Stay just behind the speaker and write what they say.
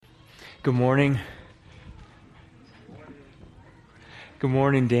Good morning. Good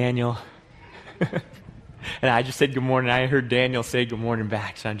morning, Daniel. And I just said good morning. I heard Daniel say good morning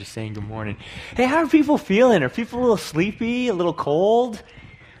back, so I'm just saying good morning. Hey, how are people feeling? Are people a little sleepy, a little cold,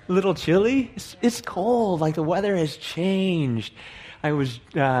 a little chilly? It's cold, like the weather has changed. I was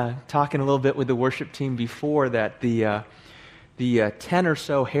talking a little bit with the worship team before that the 10 or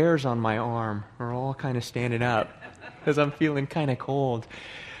so hairs on my arm are all kind of standing up because I'm feeling kind of cold.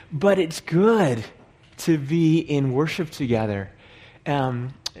 But it's good to be in worship together.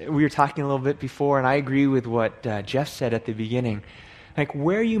 We were talking a little bit before, and I agree with what Jeff said at the beginning. Like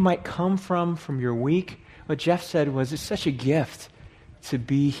where you might come from your week, what Jeff said was it's such a gift to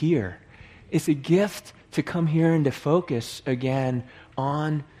be here. It's a gift to come here and to focus again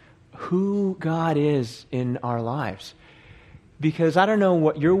on who God is in our lives. Because I don't know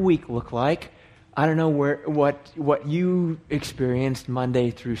what your week looked like. I don't know what you experienced Monday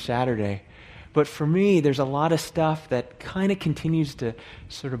through Saturday. But for me, there's a lot of stuff that kind of continues to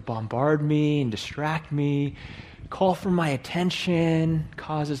sort of bombard me and distract me, call for my attention,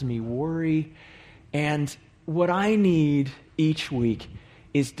 causes me worry. And what I need each week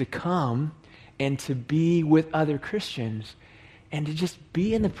is to come and to be with other Christians and to just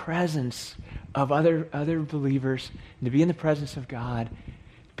be in the presence of other believers, and to be in the presence of God,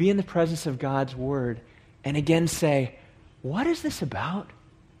 be in the presence of God's Word, and again say, what is this about?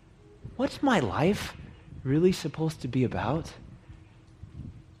 What's my life really supposed to be about?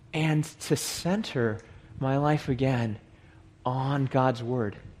 And to center my life again on God's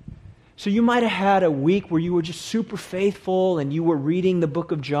Word. So you might have had a week where you were just super faithful and you were reading the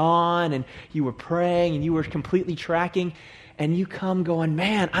book of John and you were praying and you were completely tracking, and you come going,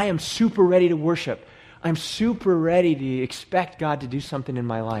 man, I am super ready to worship. I'm super ready to expect God to do something in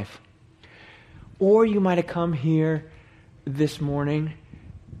my life. Or you might have come here this morning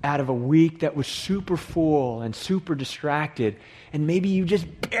out of a week that was super full and super distracted, and maybe you just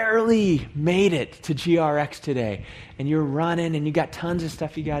barely made it to GRX today, and you're running and you got tons of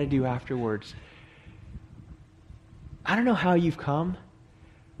stuff you got to do afterwards. I don't know how you've come,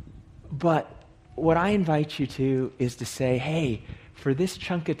 but what I invite you to is to say, hey, for this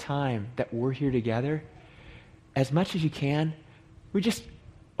chunk of time that we're here together, as much as you can, we just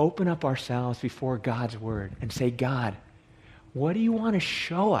open up ourselves before God's Word and say, God, what do you want to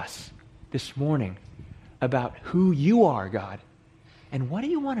show us this morning about who you are, God? And what do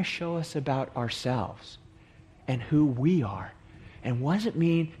you want to show us about ourselves and who we are? And what does it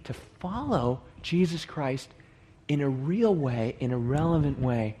mean to follow Jesus Christ in a real way, in a relevant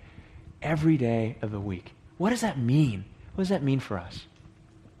way, every day of the week? What does that mean? What does that mean for us?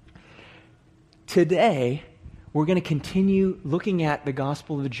 Today, we're going to continue looking at the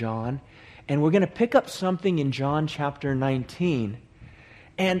Gospel of John, and we're going to pick up something in John chapter 19.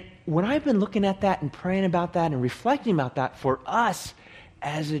 And when I've been looking at that and praying about that and reflecting about that for us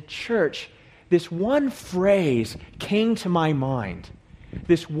as a church, this one phrase came to my mind.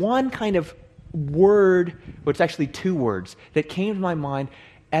 This one kind of word, well, it's actually two words, that came to my mind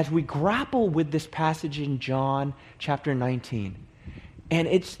as we grapple with this passage in John chapter 19. And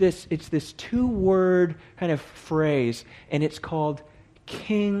it's this two-word kind of phrase, and it's called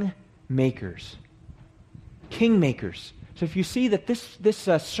kingmakers. Kingmakers. So if you see that this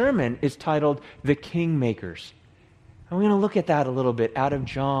sermon is titled The Kingmakers. I'm going to look at that a little bit out of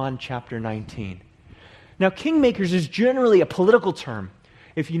John chapter 19. Now, kingmakers is generally a political term.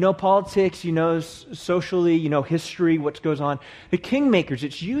 If you know politics, you know socially, you know history, what goes on. The kingmakers,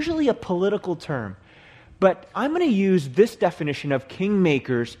 it's usually a political term. But I'm going to use this definition of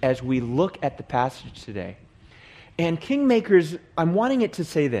kingmakers as we look at the passage today. And kingmakers, I'm wanting it to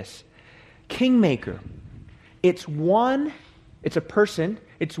say this. Kingmaker, it's a person,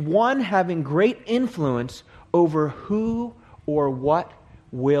 it's one having great influence over who or what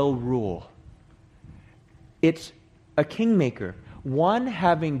will rule. It's a kingmaker, one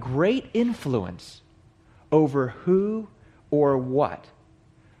having great influence over who or what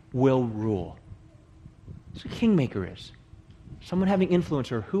will rule. That's what a kingmaker is. Someone having influence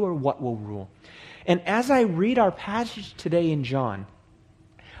over who or what will rule. And as I read our passage today in John,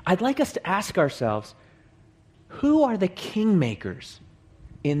 I'd like us to ask ourselves, who are the kingmakers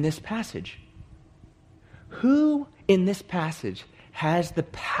in this passage? Who in this passage has the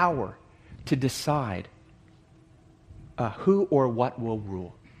power to decide who or what will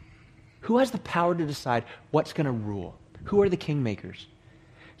rule? Who has the power to decide what's going to rule? Who are the kingmakers?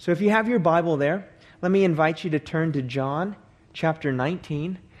 So if you have your Bible there, let me invite you to turn to John chapter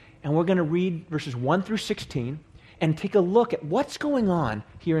 19, and we're going to read verses 1 through 16 and take a look at what's going on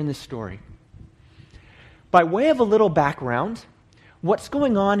here in this story. By way of a little background, What's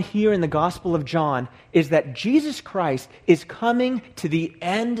going on here in the Gospel of John is that Jesus Christ is coming to the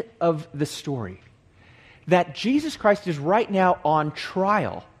end of the story. That Jesus Christ is right now on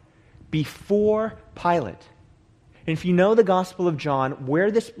trial before Pilate. And if you know the Gospel of John,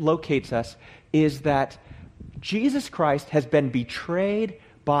 where this locates us is that Jesus Christ has been betrayed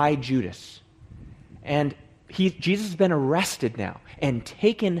by Judas. And Jesus has been arrested now and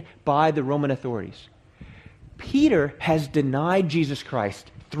taken by the Roman authorities. Peter has denied Jesus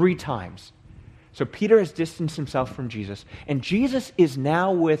Christ 3 times. So Peter has distanced himself from Jesus, and Jesus is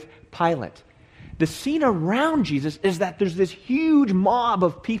now with Pilate. The scene around Jesus is that there's this huge mob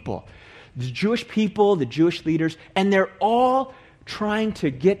of people, the Jewish people, the Jewish leaders, and they're all trying to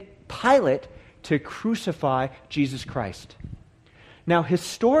get Pilate to crucify Jesus Christ. Now,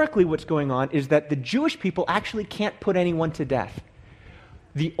 historically, what's going on is that the Jewish people actually can't put anyone to death.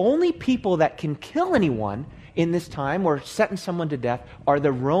 The only people that can kill anyone in this time or sentence someone to death are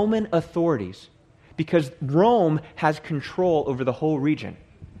the Roman authorities, because Rome has control over the whole region.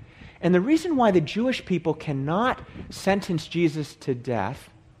 And the reason why the Jewish people cannot sentence Jesus to death,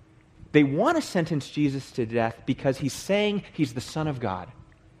 they want to sentence Jesus to death because he's saying he's the Son of God.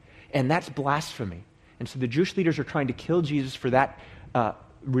 And that's blasphemy. And so the Jewish leaders are trying to kill Jesus for that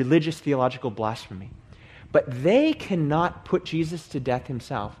religious theological blasphemy. But they cannot put Jesus to death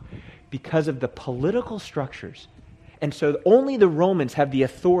himself because of the political structures. And so only the Romans have the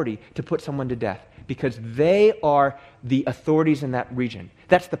authority to put someone to death because they are the authorities in that region.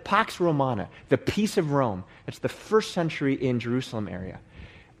 That's the Pax Romana, the peace of Rome. That's the first century in Jerusalem area.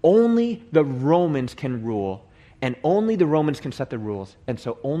 Only the Romans can rule, and only the Romans can set the rules. And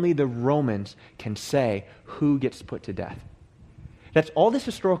so only the Romans can say who gets put to death. That's all this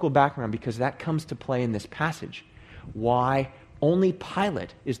historical background because that comes to play in this passage. Why only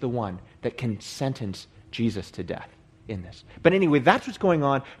Pilate is the one that can sentence Jesus to death in this. But anyway, that's what's going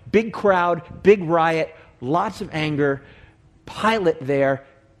on. Big crowd, big riot, lots of anger. Pilate there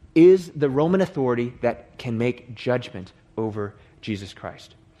is the Roman authority that can make judgment over Jesus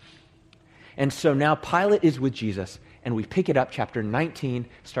Christ. And so now Pilate is with Jesus, and we pick it up, chapter 19,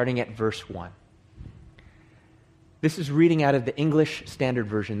 starting at verse 1. This is reading out of the English Standard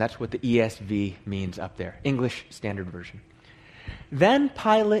Version. That's what the ESV means up there, English Standard Version. Then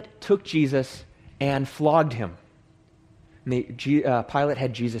Pilate took Jesus and flogged him. Pilate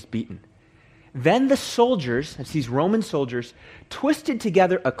had Jesus beaten. Then the soldiers, that's these Roman soldiers, twisted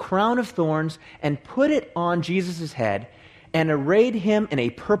together a crown of thorns and put it on Jesus' head and arrayed him in a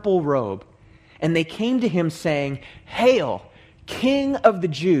purple robe. And they came to him saying, "Hail, King of the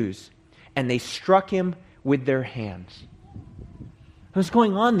Jews!" And they struck him with their hands. What's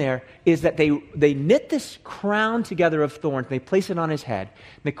going on there is that they knit this crown together of thorns. They place it on his head.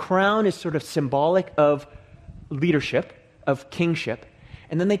 The crown is sort of symbolic of leadership, of kingship.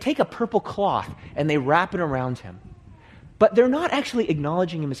 And then they take a purple cloth and they wrap it around him. But they're not actually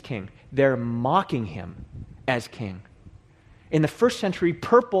acknowledging him as king. They're mocking him as king. In the first century,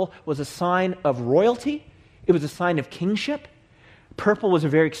 purple was a sign of royalty. It was a sign of kingship. Purple was a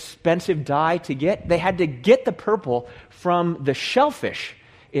very expensive dye to get. They had to get the purple from the shellfish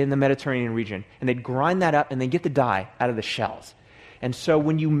in the Mediterranean region. And they'd grind that up and they'd get the dye out of the shells. And so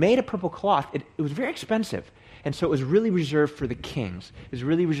when you made a purple cloth, it was very expensive. And so it was really reserved for the kings. It was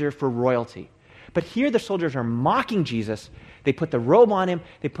really reserved for royalty. But here the soldiers are mocking Jesus. They put the robe on him.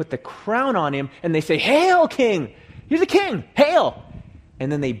 They put the crown on him. And they say, "Hail, King! You're the king! Hail!"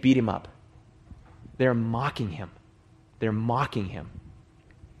 And then they beat him up. They're mocking him. They're mocking him.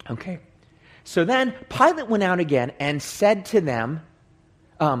 Okay. So then Pilate went out again and said to them,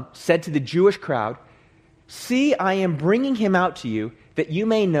 said to the Jewish crowd, "See, I am bringing him out to you that you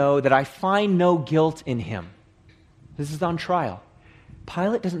may know that I find no guilt in him." This is on trial.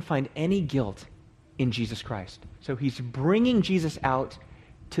 Pilate doesn't find any guilt in Jesus Christ. So he's bringing Jesus out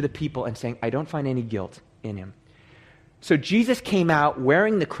to the people and saying, "I don't find any guilt in him." So Jesus came out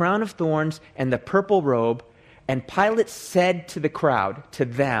wearing the crown of thorns and the purple robe, and Pilate said to the crowd, to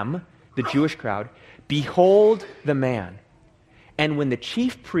them, the Jewish crowd, "Behold the man." And when the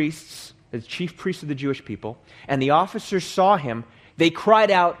chief priests of the Jewish people, and the officers saw him, they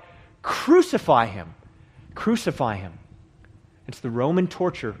cried out, "Crucify him! Crucify him!" It's the Roman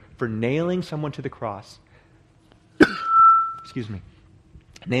torture for nailing someone to the cross. Excuse me.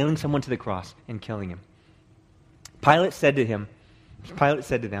 Nailing someone to the cross and killing him. Pilate said to them,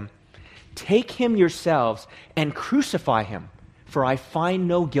 "Take him yourselves and crucify him, for I find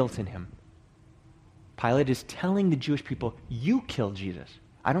no guilt in him." Pilate is telling the Jewish people, "You kill Jesus.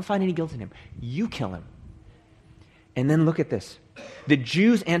 I don't find any guilt in him. You kill him." And then look at this. The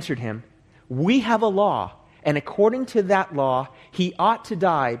Jews answered him, "We have a law, and according to that law, he ought to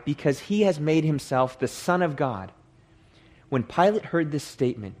die because he has made himself the Son of God." When Pilate heard this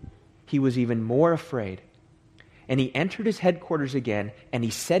statement, he was even more afraid. And he entered his headquarters again, and he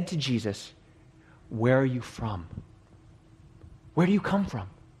said to Jesus, "Where are you from? Where do you come from?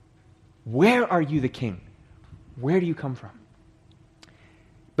 Where are you the king? Where do you come from?"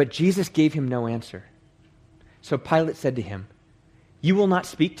 But Jesus gave him no answer. So Pilate said to him, "You will not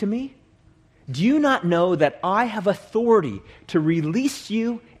speak to me? Do you not know that I have authority to release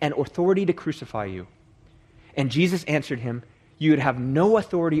you and authority to crucify you?" And Jesus answered him, "You would have no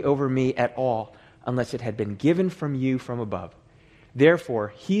authority over me at all unless it had been given from you from above.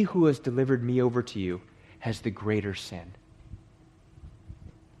 Therefore, he who has delivered me over to you has the greater sin."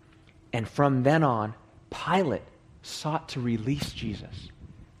 And from then on, Pilate sought to release Jesus.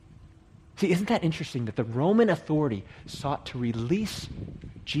 See, isn't that interesting that the Roman authority sought to release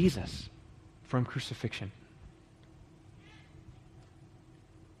Jesus from crucifixion?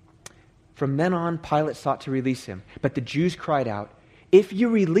 From then on, Pilate sought to release him, but the Jews cried out, "If you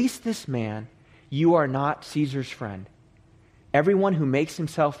release this man, you are not Caesar's friend. Everyone who makes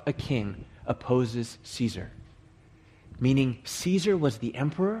himself a king opposes Caesar." Meaning Caesar was the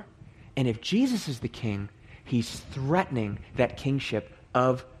emperor, and if Jesus is the king, he's threatening that kingship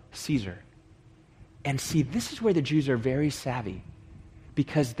of Caesar. And see, this is where the Jews are very savvy,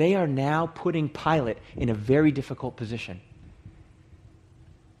 because they are now putting Pilate in a very difficult position.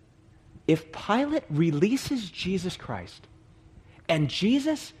 If Pilate releases Jesus Christ, and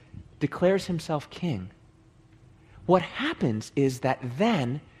Jesus declares himself king, what happens is that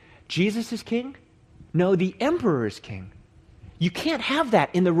then Jesus is king? No, the emperor is king. You can't have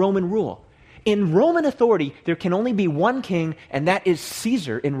that in the Roman rule. In Roman authority, there can only be one king, and that is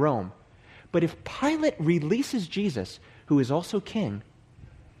Caesar in Rome. But if Pilate releases Jesus, who is also king,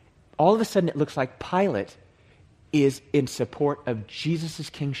 all of a sudden it looks like Pilate is in support of Jesus'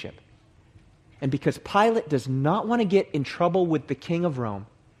 kingship. And because Pilate does not want to get in trouble with the king of Rome,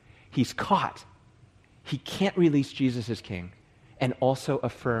 he's caught. He can't release Jesus as king and also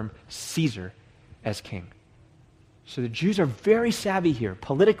affirm Caesar as king. So the Jews are very savvy here.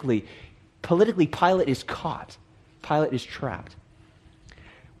 Politically, Pilate is caught. Pilate is trapped.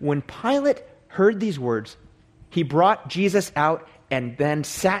 When Pilate heard these words, he brought Jesus out and then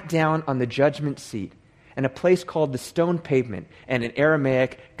sat down on the judgment seat in a place called the Stone Pavement, and in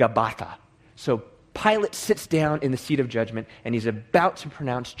Aramaic, Gabbatha. So Pilate sits down in the seat of judgment, and he's about to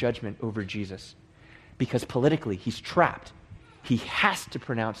pronounce judgment over Jesus. Because politically, he's trapped. He has to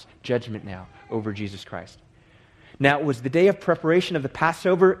pronounce judgment now over Jesus Christ. Now, it was the day of preparation of the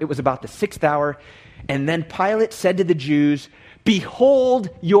Passover. It was about the 6th hour. And then Pilate said to the Jews, "Behold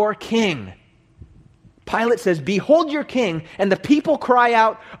your king." Pilate says, "Behold your king." And the people cry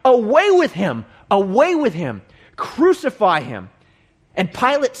out, "Away with him! Away with him! Crucify him!" And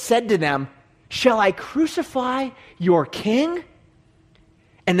Pilate said to them, "Shall I crucify your king?"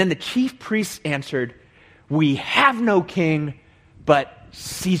 And then the chief priests answered, "We have no king but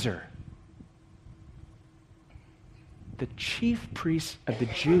Caesar." The chief priests of the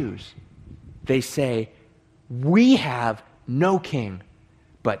Jews, they say, "We have no king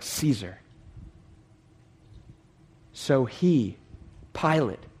but Caesar." So he,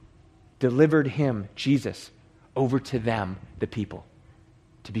 Pilate, delivered him, Jesus, over to them, the people,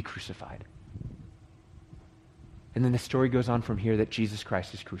 to be crucified. And then the story goes on from here that Jesus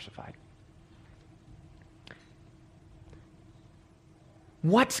Christ is crucified.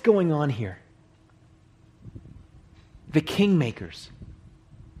 What's going on here? The kingmakers.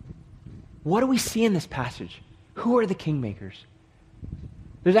 What do we see in this passage? Who are the kingmakers?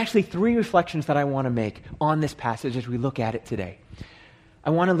 There's actually 3 reflections that I want to make on this passage as we look at it today. I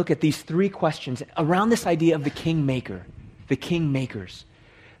want to look at these 3 questions around this idea of the kingmaker, the kingmakers.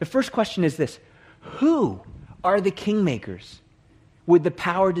 The first question is this: who are the kingmakers with the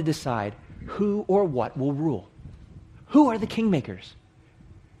power to decide who or what will rule? Who are the kingmakers?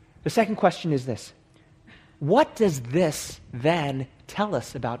 The second question is this: what does this then tell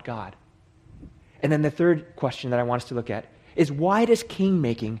us about God? And then the third question that I want us to look at is, why does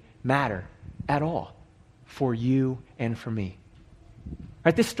king-making matter at all for you and for me?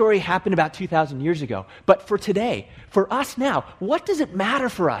 Right, this story happened about 2,000 years ago, but for today, for us now, what does it matter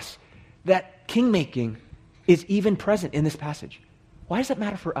for us that king-making is even present in this passage? Why does it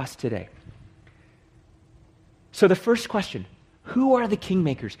matter for us today? So the first question: who are the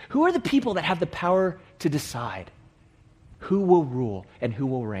kingmakers? Who are the people that have the power to decide who will rule and who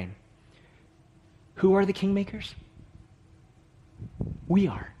will reign? Who are the kingmakers? We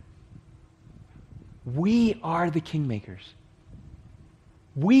are. We are the kingmakers.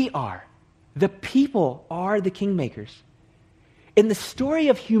 We are The people are the kingmakers. In the story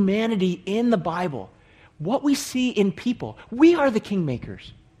of humanity in the Bible, what we see in people, we are the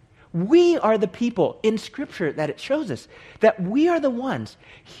kingmakers. We are the people in Scripture that it shows us that we are the ones,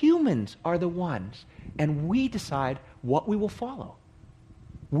 humans are the ones, and we decide what we will follow.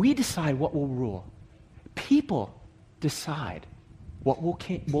 We decide what will rule. People decide what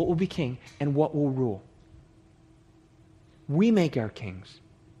will be king and what will rule. We make our kings.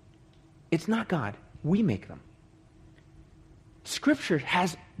 It's not God. We make them. Scripture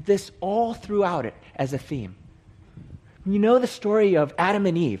has this all throughout it as a theme. You know the story of Adam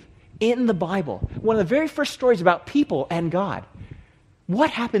and Eve in the Bible, one of the very first stories about people and God. What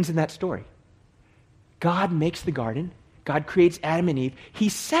happens in that story? God makes the garden. God creates Adam and Eve. He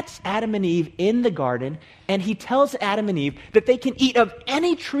sets Adam and Eve in the garden, and he tells Adam and Eve that they can eat of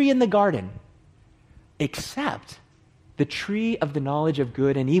any tree in the garden except the tree of the knowledge of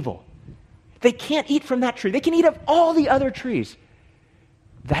good and evil. They can't eat from that tree. They can eat of all the other trees.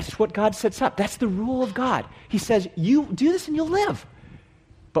 That's what God sets up. That's the rule of God. He says, you do this and you'll live.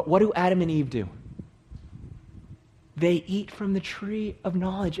 But what do Adam and Eve do? They eat from the tree of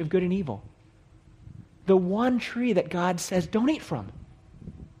knowledge of good and evil. The one tree that God says don't eat from.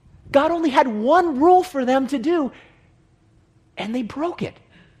 God only had one rule for them to do, and they broke it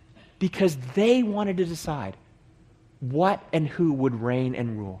because they wanted to decide what and who would reign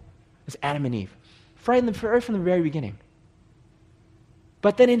and rule. It's Adam and Eve, right from the very beginning.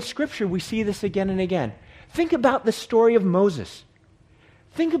 But then in Scripture, we see this again and again. Think about the story of Moses.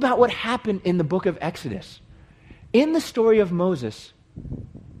 Think about what happened in the book of Exodus. In the story of Moses,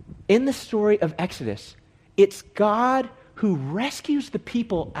 in the story of Exodus, it's God who rescues the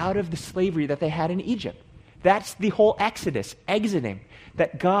people out of the slavery that they had in Egypt. That's the whole Exodus, exiting.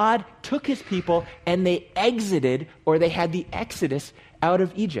 That God took his people and they exited, or they had the Exodus out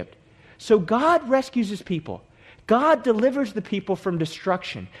of Egypt. So God rescues his people. God delivers the people from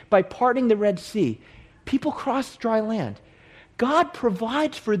destruction by parting the Red Sea. People cross dry land. God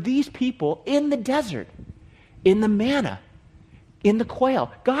provides for these people in the desert, in the manna, in the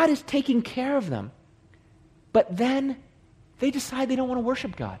quail. God is taking care of them. But then they decide they don't want to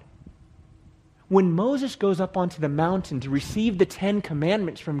worship God. When Moses goes up onto the mountain to receive the 10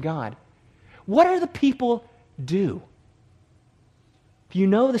 commandments from God, what do the people do? If you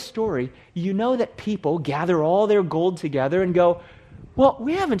know the story, you know that people gather all their gold together and go, well,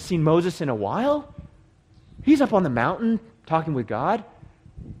 we haven't seen Moses in a while. He's up on the mountain talking with God.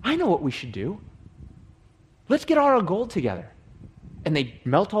 I know what we should do. Let's get all our gold together. And they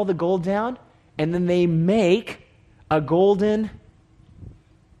melt all the gold down, and then they make a golden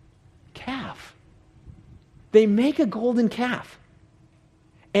calf. They make a golden calf.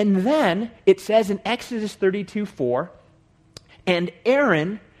 And then it says in Exodus 32:4, and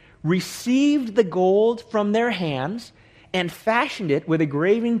Aaron received the gold from their hands and fashioned it with a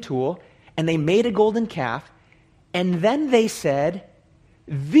graving tool, and they made a golden calf. And then they said,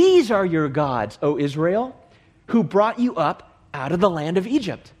 these are your gods, O Israel, who brought you up out of the land of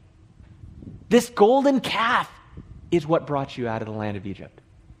Egypt. This golden calf is what brought you out of the land of Egypt.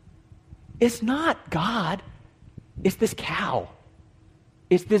 It's not God. It's this cow.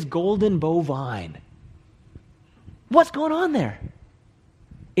 It's this golden bovine. What's going on there?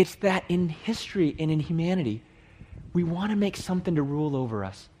 It's that in history and in humanity, we want to make something to rule over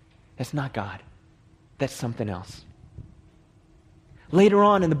us. That's not God. That's something else. Later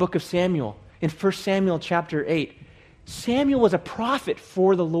on in the book of Samuel, in 1 Samuel chapter 8, Samuel was a prophet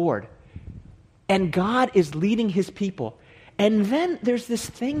for the Lord. And God is leading his people. And then there's this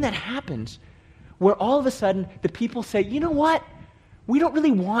thing that happens where all of a sudden the people say, you know what? We don't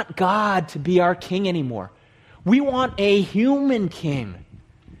really want God to be our king anymore. We want a human king.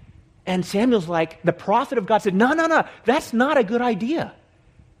 And Samuel's like, the prophet of God said, no, that's not a good idea.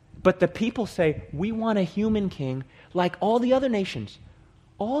 But the people say, we want a human king like all the other nations.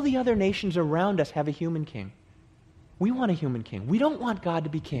 All the other nations around us have a human king. We want a human king. We don't want God to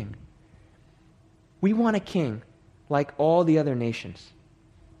be king. We want a king like all the other nations.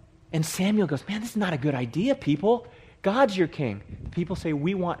 And Samuel goes, man, this is not a good idea, people. God's your king. The people say,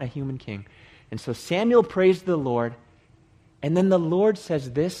 we want a human king. And so Samuel prays to the Lord, and then the Lord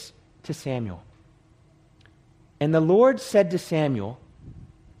says this to Samuel. And the Lord said to Samuel,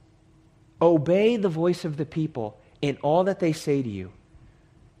 obey the voice of the people in all that they say to you,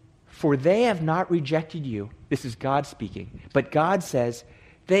 for they have not rejected you. This is God speaking. But God says,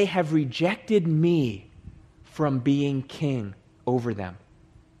 they have rejected me from being king over them.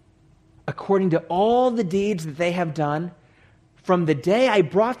 According to all the deeds that they have done, from the day I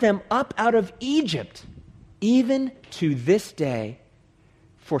brought them up out of Egypt, even to this day,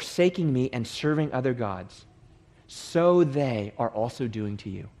 forsaking me and serving other gods, so they are also doing to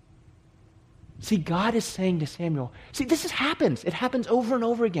you. See, God is saying to Samuel, see, this happens. It happens over and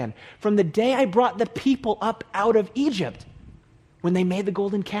over again. From the day I brought the people up out of Egypt, when they made the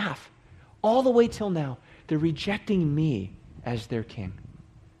golden calf, all the way till now, they're rejecting me as their king.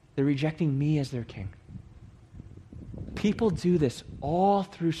 They're rejecting me as their king. People do this all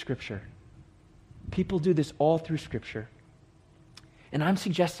through Scripture. People do this all through Scripture. And I'm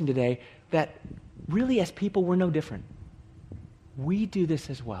suggesting today that really as people, we're no different. We do this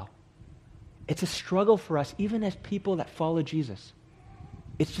as well. It's a struggle for us, even as people that follow Jesus.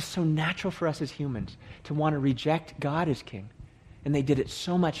 It's just so natural for us as humans to want to reject God as king. And they did it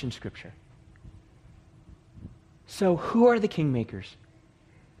so much in Scripture. So who are the kingmakers?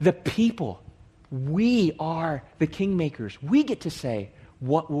 The people. We are the kingmakers. We get to say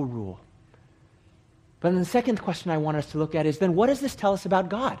what will rule. But then the second question I want us to look at is then what does this tell us about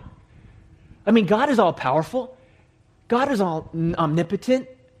God? I mean, God is all powerful. God is all omnipotent.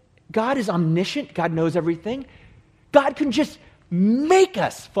 God is omniscient. God knows everything. God can just make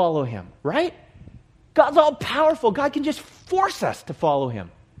us follow him, right? God's all powerful. God can just force us to follow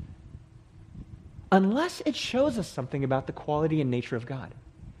him. Unless it shows us something about the quality and nature of God.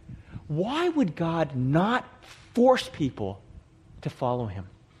 Why would God not force people to follow him?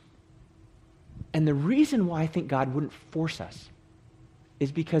 And the reason why I think God wouldn't force us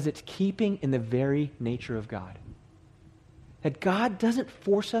is because it's keeping in the very nature of God. That God doesn't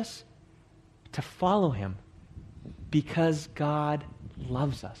force us to follow him because God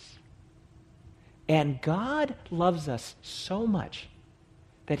loves us. And God loves us so much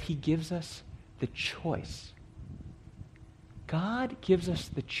that he gives us the choice. God gives us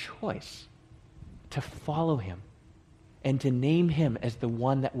the choice to follow him and to name him as the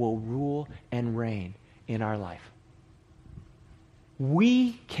one that will rule and reign in our life.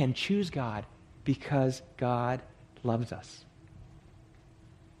 We can choose God because God loves us.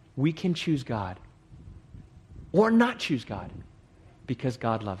 We can choose God or not choose God because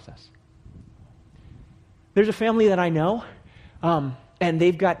God loves us. There's a family that I know, and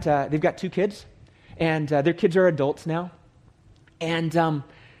they've got 2 kids, and their kids are adults now. And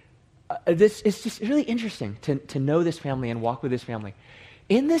this is just really interesting to know this family and walk with this family.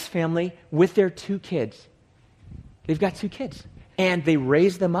 In this family, with their 2 kids, they've got 2 kids, and they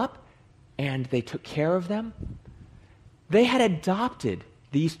raised them up, and they took care of them. They had adopted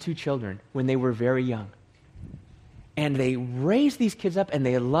these 2 children when they were very young. And they raised these kids up, and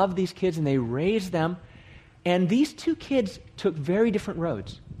they loved these kids, and they raised them. And these 2 kids took very different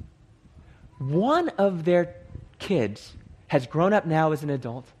roads. One of their kids has grown up now as an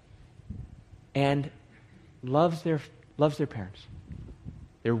adult and loves their parents.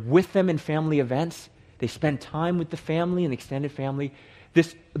 They're with them in family events. They spend time with the family and extended family.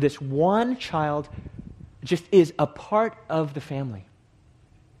 This one child just is a part of the family.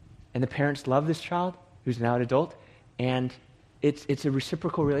 And the parents love this child, who's now an adult, and it's a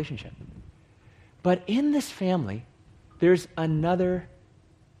reciprocal relationship. But in this family, there's another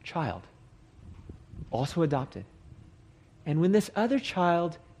child, also adopted. And when this other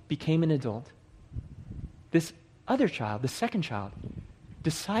child became an adult, this other child, the second child,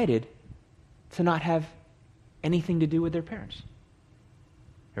 decided to not have anything to do with their parents.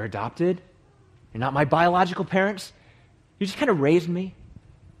 They're adopted. You're not my biological parents. You just kind of raised me.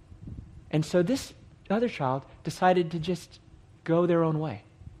 And so this other child decided to just go their own way.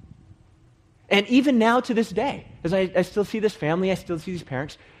 And even now to this day, as I still see this family, I still see these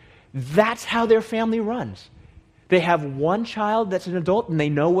parents, that's how their family runs. They have one child that's an adult and they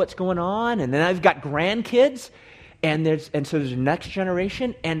know what's going on, and then I've got grandkids, and so there's a next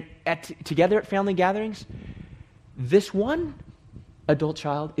generation, and together at family gatherings, this one adult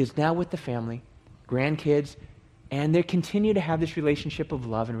child is now with the family, grandkids, and they continue to have this relationship of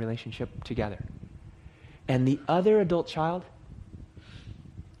love and relationship together. And the other adult child,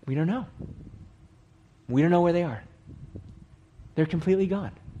 we don't know. We don't know where they are. They're completely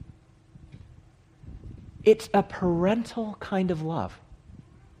gone. It's a parental kind of love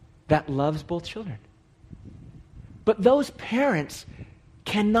that loves both children. But those parents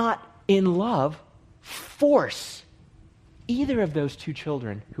cannot, in love, force either of those 2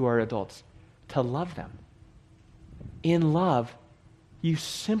 children who are adults to love them. In love, you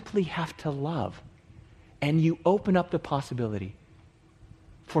simply have to love, and you open up the possibility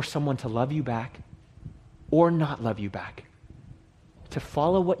for someone to love you back or not love you back, to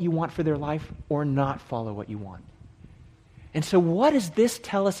follow what you want for their life or not follow what you want. And so what does this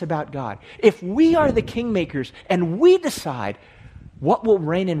tell us about God? If we are the kingmakers and we decide what will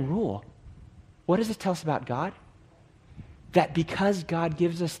reign and rule, what does it tell us about God? that because God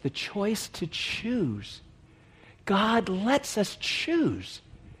gives us the choice to choose, God lets us choose.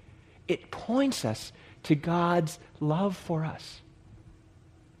 It points us to God's love for us.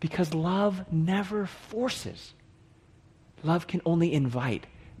 Because love never forces. Love can only invite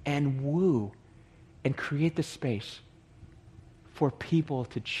and woo and create the space for people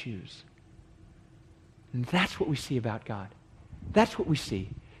to choose. And that's what we see about God. That's what we see.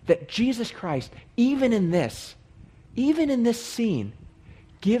 That Jesus Christ, even in this scene,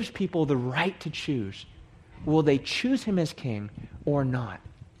 gives people the right to choose. Will they choose him as king or not?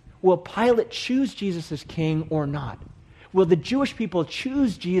 Will Pilate choose Jesus as king or not? Will the Jewish people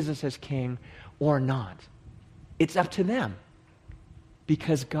choose Jesus as king or not? It's up to them.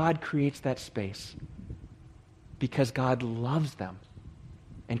 Because God creates that space. Because God loves them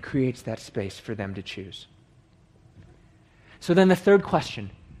and creates that space for them to choose. So then the third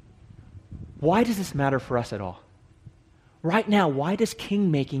question, why does this matter for us at all? Right now, why does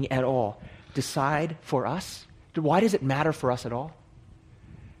king-making at all decide for us? Why does it matter for us at all?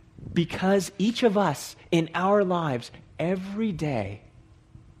 Because each of us in our lives, every day,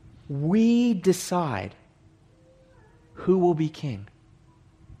 we decide who will be king.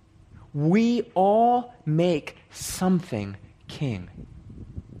 We all make something king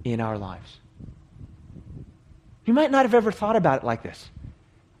in our lives. You might not have ever thought about it like this,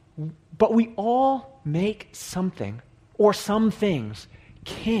 but we all make something or some things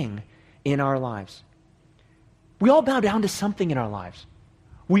king in our lives. We all bow down to something in our lives.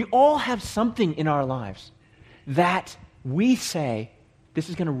 We all have something in our lives that we say, this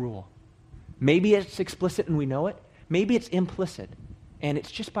is going to rule. Maybe it's explicit and we know it. Maybe it's implicit and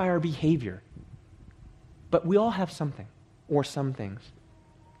it's just by our behavior. But we all have something or some things.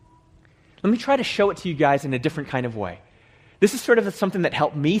 Let me try to show it to you guys in a different kind of way. This is sort of something that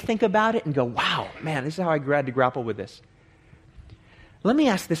helped me think about it and go, wow, man, this is how I had to grapple with this. Let me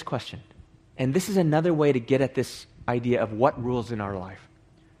ask this question, and this is another way to get at this idea of what rules in our life.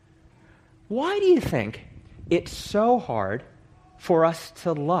 Why do you think it's so hard for us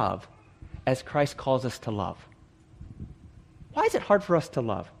to love as Christ calls us to love? Why is it hard for us to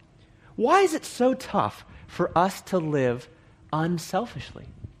love? Why is it so tough for us to live unselfishly?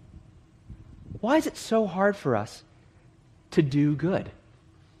 Why is it so hard for us to do good?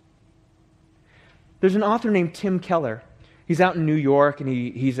 There's an author named Tim Keller. He's out in New York, and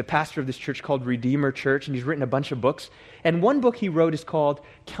he's a pastor of this church called Redeemer Church, and he's written a bunch of books. And one book he wrote is called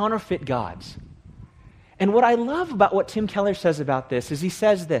Counterfeit Gods. And what I love about what Tim Keller says about this is he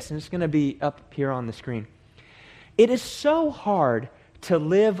says this, and it's going to be up here on the screen. It is so hard to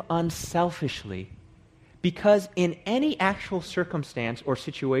live unselfishly because in any actual circumstance or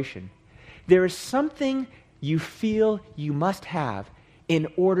situation, there is something you feel you must have in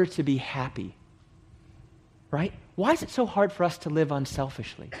order to be happy. Right? Why is it so hard for us to live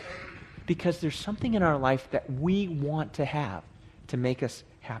unselfishly? Because there's something in our life that we want to have to make us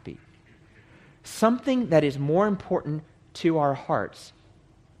happy. Something that is more important to our hearts,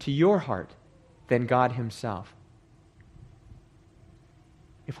 to your heart, than God himself.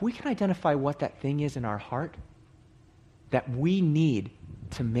 If we can identify what that thing is in our heart that we need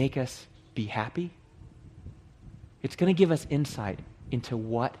to make us be happy, it's going to give us insight into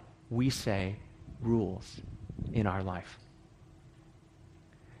what we say rules in our life.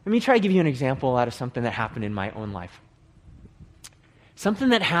 Let me try to give you an example out of something that happened in my own life. Something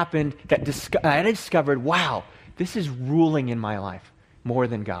that happened that I discovered, wow, this is ruling in my life more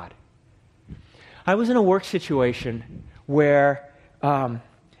than God. I was in a work situation where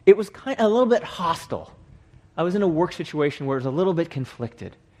it was kind of a little bit hostile. I was in a work situation where it was a little bit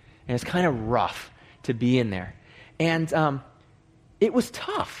conflicted, and it's kind of rough to be in there. And it was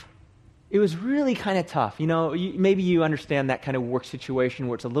tough. It was really kind of tough. You know, maybe you understand that kind of work situation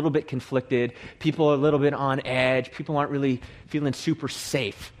where it's a little bit conflicted, people are a little bit on edge, people aren't really feeling super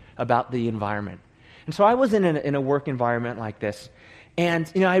safe about the environment. And so I was in a work environment like this,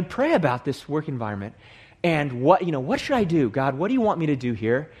 and I'd pray about this work environment, and what should I do? God, what do you want me to do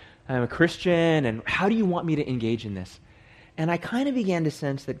here? I'm a Christian, and how do you want me to engage in this? And I kind of began to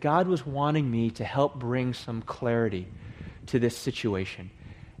sense that God was wanting me to help bring some clarity to this situation,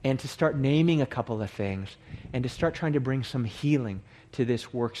 and to start naming a couple of things, and to start trying to bring some healing to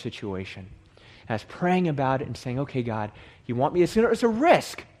this work situation. And I was praying about it and saying, okay, God, you want me to... It's a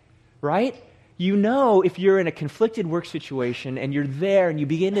risk, right? If you're in a conflicted work situation and you're there and you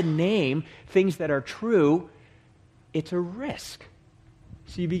begin to name things that are true, it's a risk.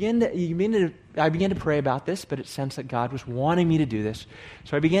 So I began to pray about this, but it sensed that God was wanting me to do this.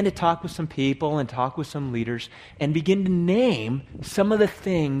 So I began to talk with some people and talk with some leaders and begin to name some of the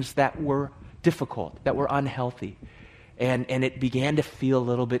things that were difficult, that were unhealthy. And it began to feel a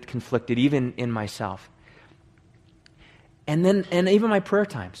little bit conflicted, even in myself. And even my prayer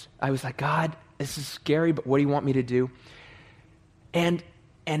times, I was like, God, this is scary, but what do you want me to do? And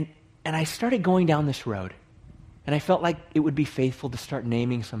I started going down this road. And I felt like it would be faithful to start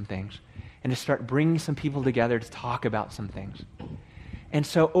naming some things and to start bringing some people together to talk about some things. And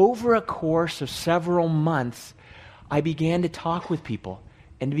so over a course of several months, I began to talk with people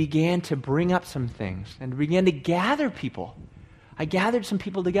and began to bring up some things and began to gather people. I gathered some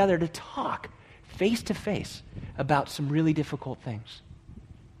people together to talk face to face about some really difficult things.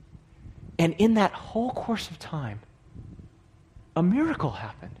 And in that whole course of time, a miracle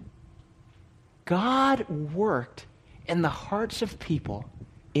happened. God worked in the hearts of people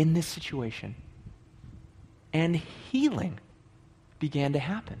in this situation, and healing began to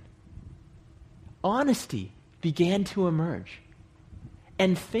happen. Honesty began to emerge,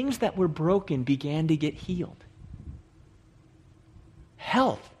 and things that were broken began to get healed.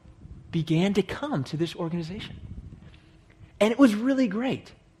 Health began to come to this organization. And it was really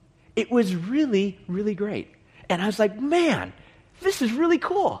great. It was really, really great. And I was like, man, this is really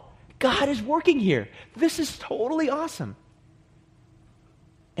cool. God is working here. This is totally awesome.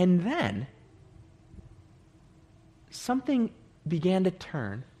 And then something began to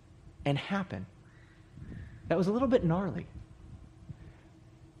turn and happen that was a little bit gnarly.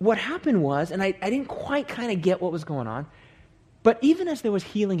 What happened was, and I didn't quite kind of get what was going on, but even as there was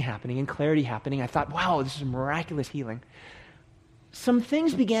healing happening and clarity happening, I thought, wow, this is miraculous healing. Some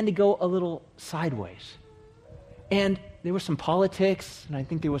things began to go a little sideways. And there was some politics, and I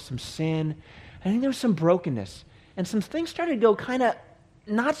think there was some sin. I think there was some brokenness. And some things started to go kind of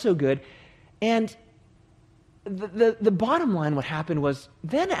not so good. And the bottom line, what happened was,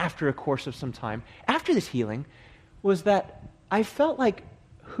 then after a course of some time, after this healing, was that I felt like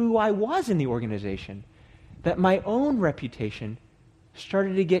who I was in the organization, that my own reputation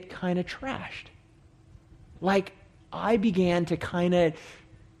started to get kind of trashed. Like, I began to kind of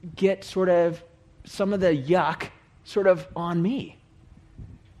get sort of some of the yuck sort of on me.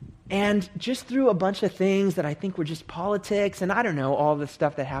 And just through a bunch of things that I think were just politics and I don't know, all the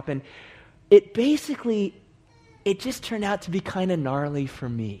stuff that happened, it just turned out to be kind of gnarly for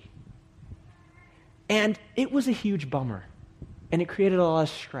me. And it was a huge bummer. And it created a lot of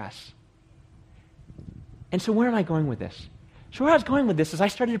stress. And so where am I going with this? So where I was going with this is I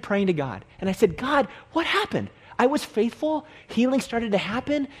started praying to God. And I said, God, what happened? I was faithful, healing started to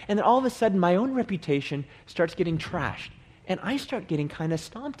happen, and then all of a sudden my own reputation starts getting trashed. And I start getting kind of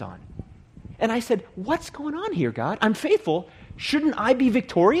stomped on. And I said, what's going on here, God? I'm faithful. Shouldn't I be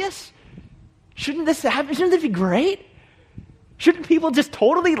victorious? Shouldn't this be great? Shouldn't people just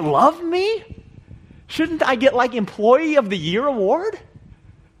totally love me? Shouldn't I get like Employee of the Year award?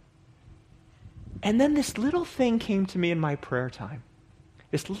 And then this little thing came to me in my prayer time.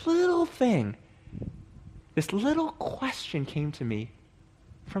 This little thing, this little question came to me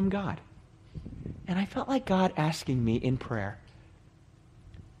from God. And I felt like God asking me in prayer,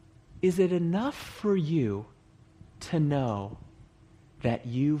 is it enough for you to know that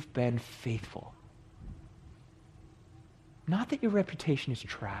you've been faithful? Not that your reputation is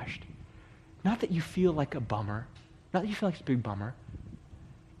trashed. Not that you feel like a bummer. Not that you feel like it's a big bummer.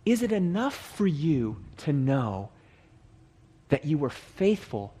 Is it enough for you to know that you were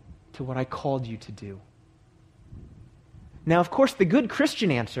faithful to what I called you to do? Now, of course, the good Christian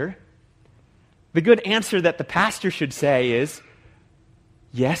answer, the good answer that the pastor should say is,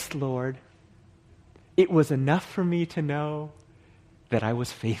 yes, Lord, it was enough for me to know that I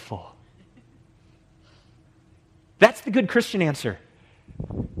was faithful. That's the good Christian answer.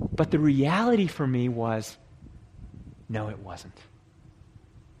 But the reality for me was, no, it wasn't.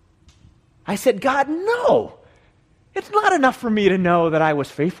 I said, God, no. It's not enough for me to know that I was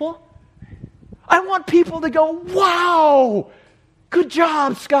faithful. I want people to go, wow, good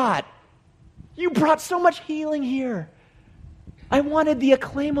job, Scott. You brought so much healing here. I wanted the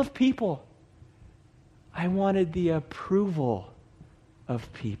acclaim of people. I wanted the approval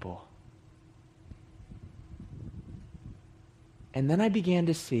of people. And then I began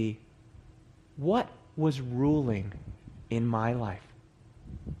to see what was ruling in my life.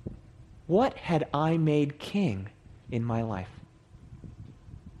 What had I made king in my life?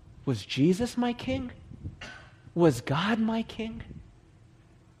 Was Jesus my king? Was God my king?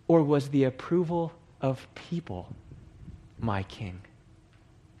 Or was the approval of people my king?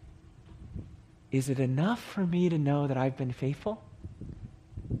 Is it enough for me to know that I've been faithful?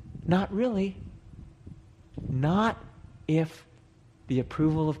 Not really. Not if the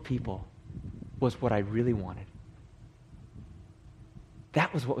approval of people was what I really wanted.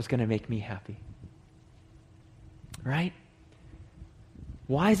 That was what was going to make me happy. Right?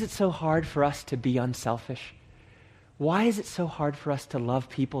 Why is it so hard for us to be unselfish? Why is it so hard for us to love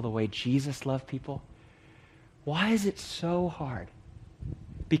people the way Jesus loved people? Why is it so hard?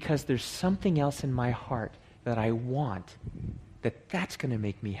 Because there's something else in my heart that I want that's going to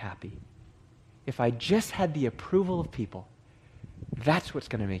make me happy. If I just had the approval of people, that's what's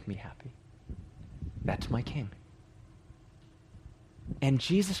going to make me happy. That's my king. And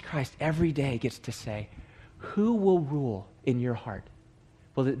Jesus Christ every day gets to say, who will rule in your heart?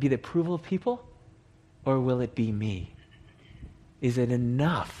 Will it be the approval of people, or will it be me? Is it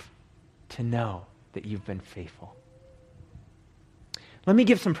enough to know that you've been faithful? Let me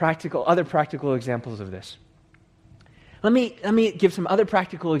give some other practical examples of this. Let me give some other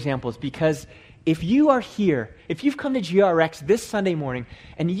practical examples, because if you are here, if you've come to GRX this Sunday morning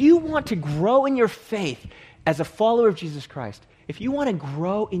and you want to grow in your faith as a follower of Jesus Christ, if you want to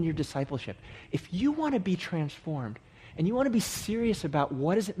grow in your discipleship, if you want to be transformed, and you want to be serious about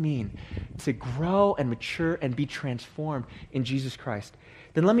what does it mean to grow and mature and be transformed in Jesus Christ,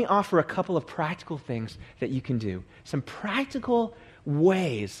 then let me offer a couple of practical things that you can do. Some practical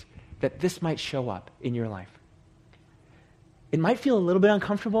ways that this might show up in your life. It might feel a little bit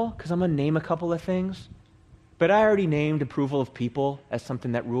uncomfortable because I'm going to name a couple of things, but I already named approval of people as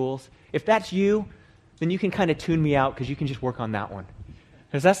something that rules. If that's you, then you can kind of tune me out because you can just work on that one.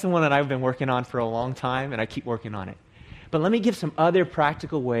 Because that's the one that I've been working on for a long time, and I keep working on it. But let me give some other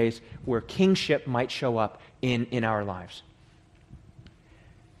practical ways where kingship might show up in our lives.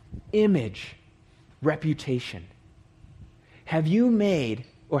 Image, reputation. Have you made,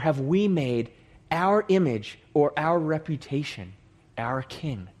 or have we made, our image or our reputation our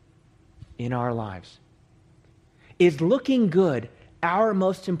king in our lives? Is looking good our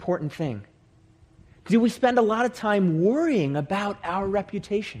most important thing? Do we spend a lot of time worrying about our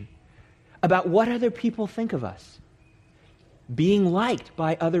reputation, about what other people think of us, being liked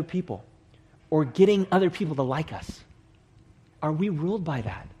by other people, or getting other people to like us? Are we ruled by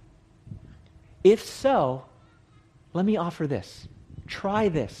that? If so, let me offer this. Try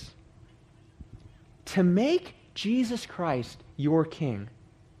this. To make Jesus Christ your king,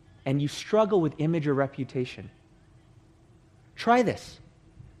 and you struggle with image or reputation, try this.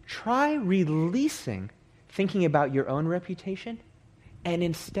 Try releasing thinking about your own reputation, and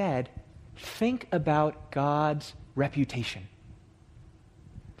instead think about God's reputation.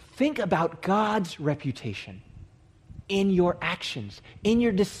 Think about God's reputation in your actions, in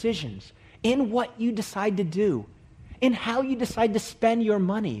your decisions, in what you decide to do, in how you decide to spend your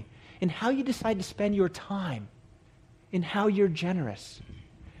money, in how you decide to spend your time, in how you're generous.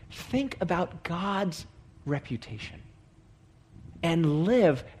 Think about God's reputation and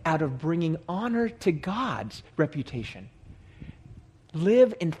live out of bringing honor to God's reputation.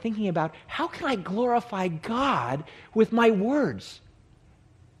 Live in thinking about, how can I glorify God with my words?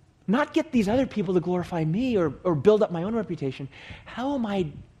 Not get these other people to glorify me or build up my own reputation. How am I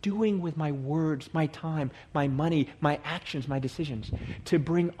doing with my words, my time, my money, my actions, my decisions to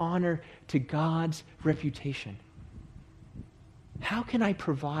bring honor to God's reputation? How can I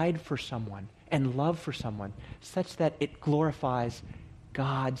provide for someone and love for someone such that it glorifies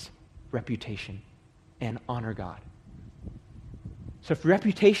God's reputation and honor God? So if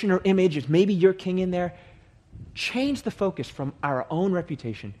reputation or image is maybe your king in there, change the focus from our own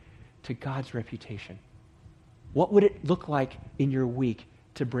reputation to God's reputation. What would it look like in your week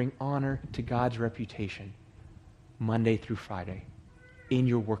to bring honor to God's reputation Monday through Friday in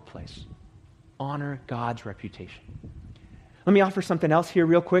your workplace? Honor God's reputation. Let me offer something else here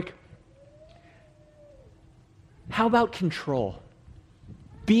real quick. How about control?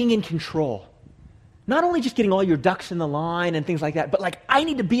 Being in control. Not only just getting all your ducks in the line and things like that, but like, I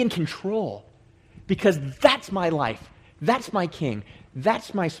need to be in control because that's my life. That's my king.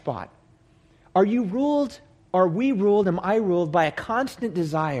 That's my spot. Are you ruled? Are we ruled? Am I ruled by a constant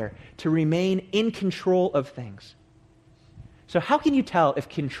desire to remain in control of things? So how can you tell if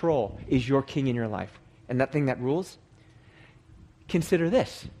control is your king in your life and that thing that rules? Consider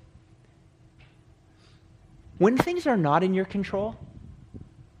this. When things are not in your control,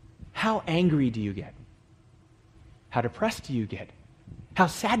 how angry do you get? How depressed do you get? How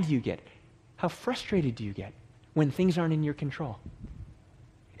sad do you get? How frustrated do you get when things aren't in your control?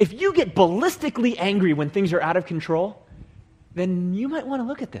 If you get ballistically angry when things are out of control, then you might want to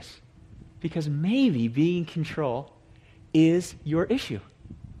look at this, because maybe being in control is your issue.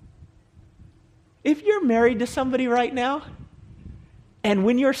 If you're married to somebody right now, and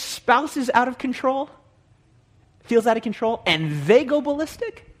when your spouse is out of control, feels out of control, and they go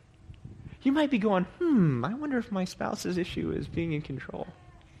ballistic, you might be going, I wonder if my spouse's issue is being in control.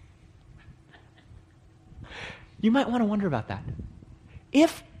 You might want to wonder about that.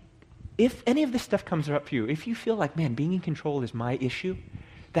 If any of this stuff comes up for you, if you feel like, man, being in control is my issue,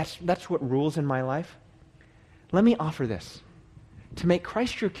 that's what rules in my life, let me offer this. To make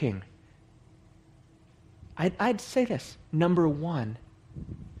Christ your king, I'd say this. Number one,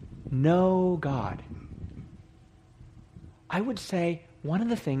 know God. I would say one of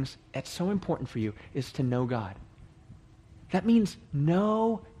the things that's so important for you is to know God. That means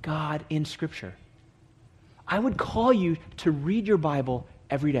know God in Scripture. I would call you to read your Bible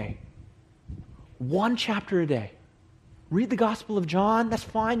every day. One chapter a day. Read the Gospel of John, that's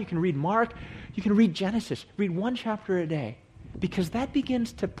fine. You can read Mark, you can read Genesis. Read one chapter a day, because that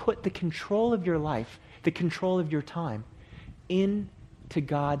begins to put the control of your life, the control of your time, into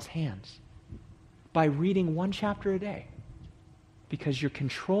God's hands by reading one chapter a day, because you're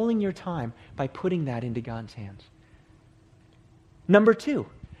controlling your time by putting that into God's hands. Number two,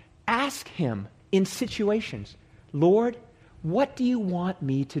 ask Him in situations, Lord, what do you want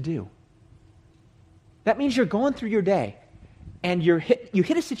me to do? That means you're going through your day and you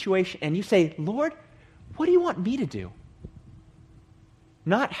hit a situation and you say, Lord, what do you want me to do?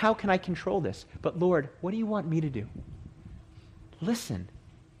 Not how can I control this, but Lord, what do you want me to do? Listen,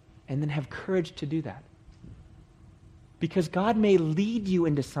 and then have courage to do that. Because God may lead you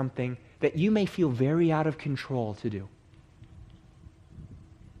into something that you may feel very out of control to do.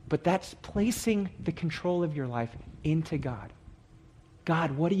 But that's placing the control of your life into God.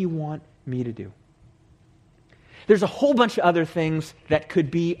 God, what do you want me to do? There's a whole bunch of other things that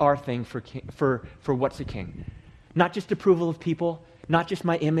could be our thing for what's a king. Not just approval of people, not just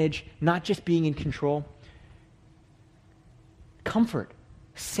my image, not just being in control. Comfort,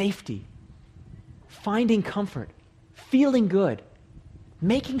 safety, finding comfort, feeling good,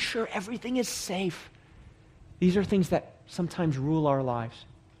 making sure everything is safe. These are things that sometimes rule our lives.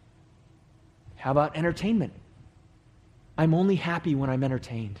 How about entertainment? I'm only happy when I'm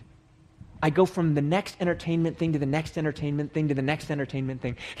entertained. I go from the next entertainment thing to the next entertainment thing to the next entertainment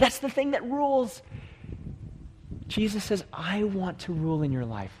thing. That's the thing that rules. Jesus says, I want to rule in your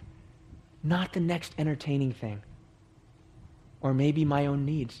life, not the next entertaining thing. Or maybe my own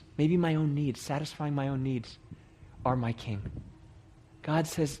needs. Maybe my own needs, satisfying my own needs, are my king. God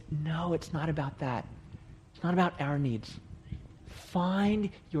says, no, it's not about that. It's not about our needs. Find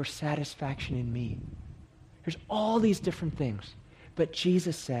your satisfaction in me. There's all these different things. But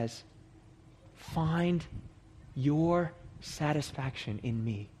Jesus says, find your satisfaction in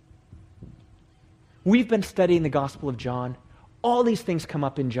me. We've been studying the Gospel of John. All these things come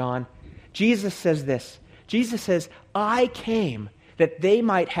up in John. Jesus says this. Jesus says, I came that they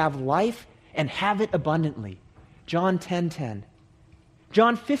might have life and have it abundantly. John 10:10.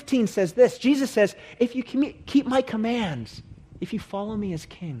 John 15 says this. Jesus says, if you keep my commands, if you follow me as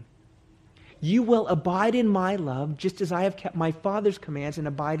king, you will abide in my love just as I have kept my Father's commands and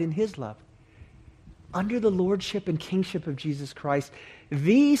abide in his love. Under the lordship and kingship of Jesus Christ,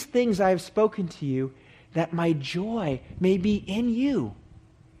 these things I have spoken to you, that my joy may be in you,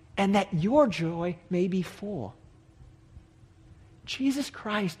 and that your joy may be full. Jesus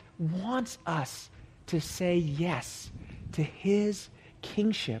Christ wants us to say yes to his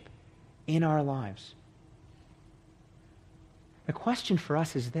kingship in our lives. The question for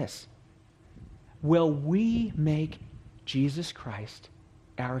us is this: will we make Jesus Christ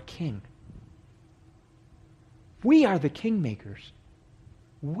our king? We are the kingmakers.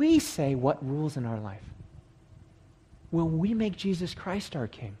 We say what rules in our life. Will we make Jesus Christ our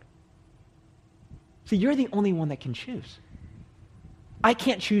king? See, you're the only one that can choose. I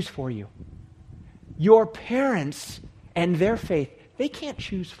can't choose for you. Your parents and their faith, they can't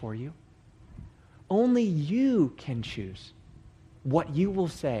choose for you. Only you can choose what you will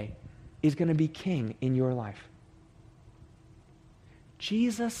say is going to be king in your life.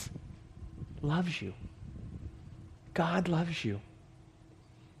 Jesus loves you. God loves you.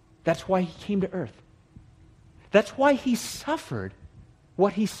 That's why he came to earth. That's why he suffered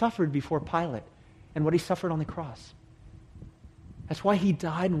what he suffered before Pilate and what he suffered on the cross. That's why he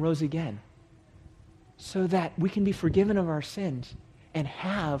died and rose again, so that we can be forgiven of our sins and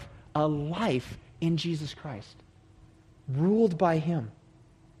have a life in Jesus Christ, ruled by him.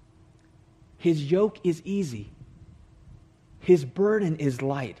 His yoke is easy. His burden is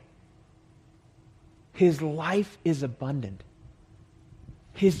light. His life is abundant.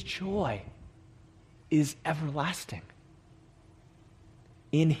 His joy is everlasting.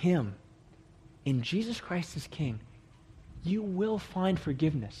 In him, in Jesus Christ as King, you will find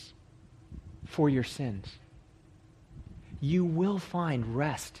forgiveness for your sins. You will find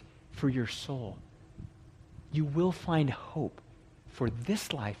rest for your soul. You will find hope for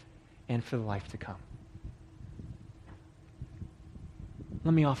this life and for the life to come.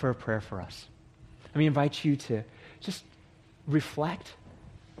 let me offer a prayer for us. Let me invite you to just reflect.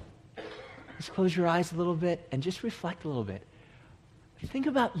 Just close your eyes a little bit and just reflect a little bit. Think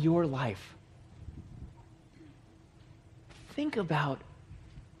about your life. Think about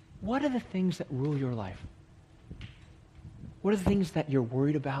what are the things that rule your life? What are the things that you're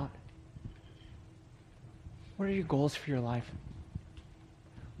worried about? What are your goals for your life?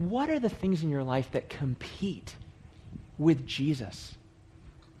 What are the things in your life that compete with Jesus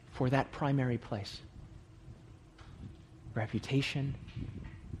for that primary place? Reputation,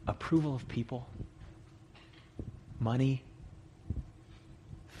 approval of people, money,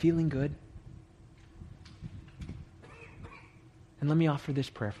 feeling good. And let me offer this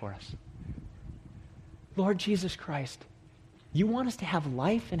prayer for us. Lord Jesus Christ, you want us to have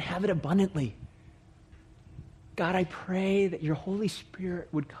life and have it abundantly. God, I pray that your Holy Spirit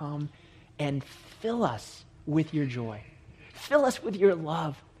would come and fill us with your joy. Fill us with your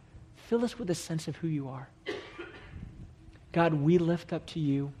love. Fill us with a sense of who you are. God, we lift up to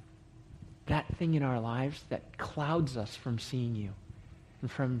you that thing in our lives that clouds us from seeing you and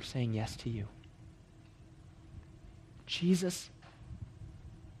from saying yes to you. Jesus,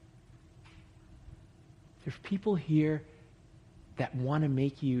 there's people here that want to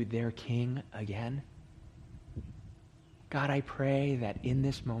make you their king again. God, I pray that in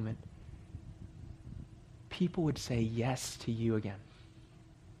this moment, people would say yes to you again.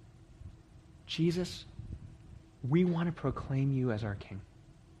 Jesus, we want to proclaim you as our King.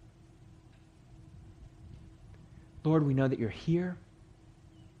 Lord, we know that you're here.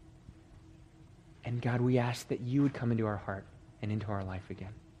 And God, we ask that you would come into our heart and into our life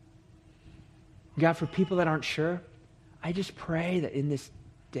again. God, for people that aren't sure, I just pray that in this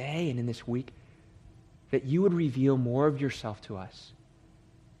day and in this week, that you would reveal more of yourself to us.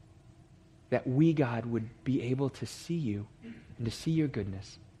 That we, God, would be able to see you and to see your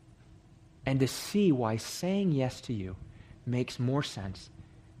goodness and to see why saying yes to you makes more sense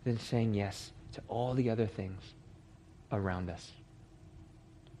than saying yes to all the other things around us.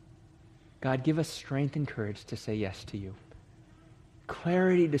 God, give us strength and courage to say yes to you.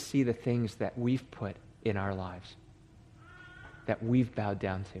 Clarity to see the things that we've put in our lives, that we've bowed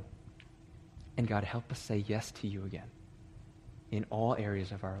down to. And God, help us say yes to you again in all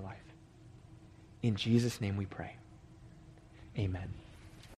areas of our life. In Jesus' name we pray. Amen.